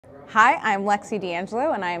Hi, I'm Lexi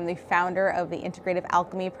D'Angelo, and I am the founder of the Integrative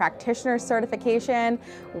Alchemy Practitioner Certification,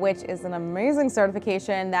 which is an amazing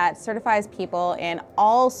certification that certifies people in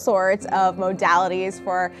all sorts of modalities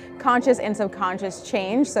for conscious and subconscious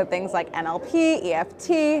change. So things like NLP,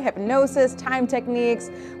 EFT, hypnosis, time techniques,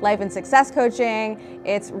 life and success coaching.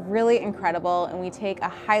 It's really incredible, and we take a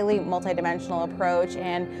highly multidimensional approach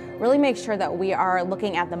and really make sure that we are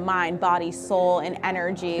looking at the mind, body, soul, and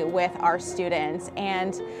energy with our students.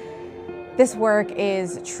 And this work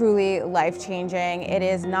is truly life-changing. It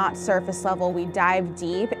is not surface level. We dive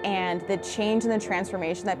deep, and the change and the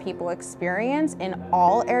transformation that people experience in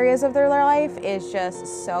all areas of their life is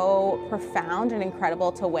just so profound and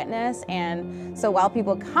incredible to witness. And so while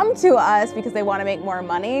people come to us because they want to make more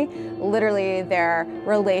money, literally their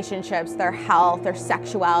relationships, their health, their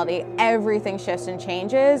sexuality, everything shifts and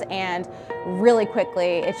changes. And really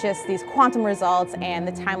quickly, it's just these quantum results, and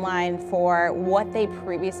the timeline for what they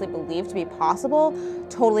previously believed to be possible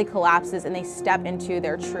totally collapses, and they step into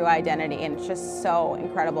their true identity, and it's just so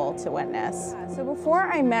incredible to witness. So before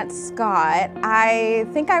I met Scott, I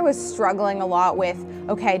think I was struggling a lot with,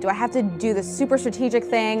 okay, do I have to do the super strategic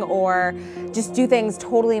thing or just do things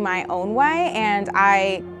totally my own way? And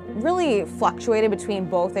I really fluctuated between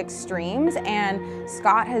both extremes, and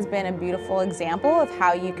Scott has been a beautiful example of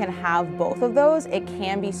how you can have both of those. It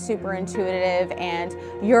can be super intuitive and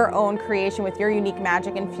your own creation with your unique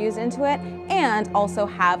magic infused into it, and also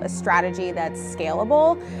have a strategy that's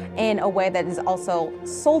scalable in a way that is also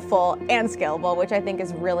soulful and scalable, which I think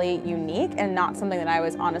is really unique and not something that I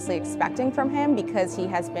was honestly expecting from him, because he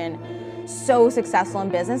has been so successful in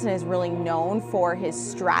business and is really known for his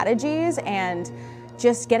strategies. And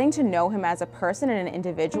just getting to know him as a person and an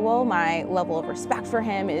individual, my level of respect for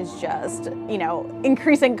him is just,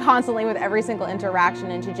 increasing constantly with every single interaction.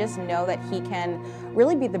 And to just know that he can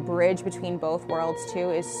really be the bridge between both worlds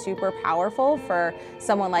too is super powerful for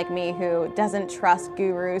someone like me who doesn't trust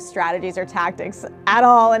guru strategies or tactics at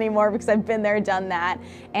all anymore, because I've been there, done that.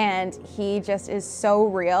 And he just is so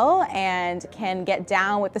real and can get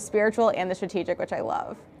down with the spiritual and the strategic, which I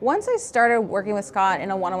love. Once I started working with Scott in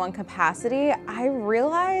a one-on-one capacity, I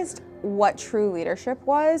realized what true leadership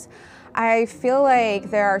was. I feel like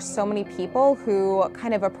there are so many people who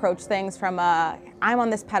kind of approach things from I'm on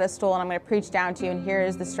this pedestal and I'm going to preach down to you and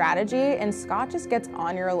here's the strategy. And Scott just gets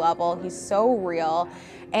on your level. He's so real.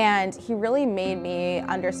 And he really made me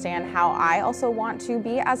understand how I also want to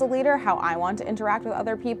be as a leader, how I want to interact with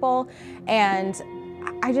other people. And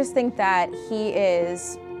I just think that he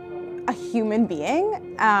is a human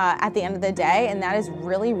being at the end of the day, and that is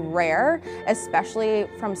really rare, especially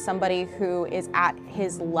from somebody who is at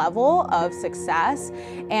his level of success.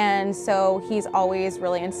 And so he's always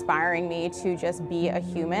really inspiring me to just be a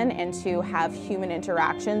human and to have human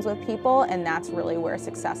interactions with people, and that's really where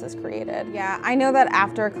success is created. Yeah, I know that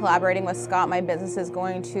after collaborating with Scott, my business is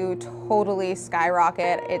going to totally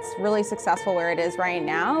skyrocket. It's really successful where it is right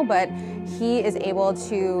now, but he is able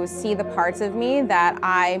to see the parts of me that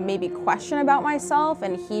I maybe question about myself,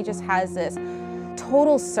 and he just has this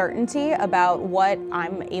total certainty about what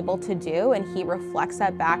I'm able to do, and he reflects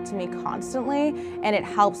that back to me constantly, and it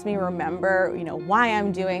helps me remember, why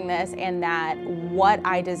I'm doing this, and that what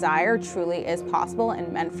I desire truly is possible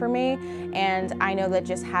and meant for me. And I know that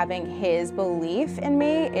just having his belief in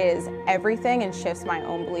me is everything and shifts my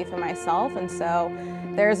own belief in myself, and so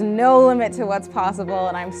there's no limit to what's possible,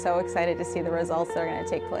 and I'm so excited to see the results that are going to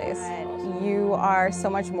take place. You are so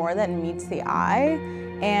much more than meets the eye,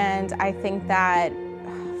 and I think that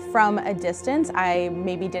from a distance, I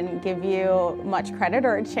maybe didn't give you much credit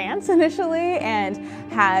or a chance initially, and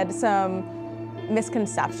had some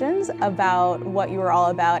misconceptions about what you were all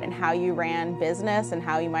about and how you ran business and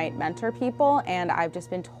how you might mentor people. And I've just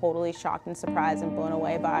been totally shocked and surprised and blown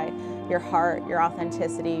away by your heart, your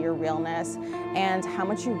authenticity, your realness, and how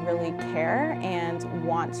much you really care and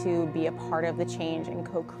want to be a part of the change and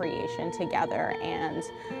co-creation together. And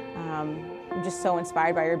I'm just so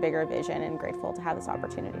inspired by your bigger vision and grateful to have this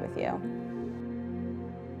opportunity with you.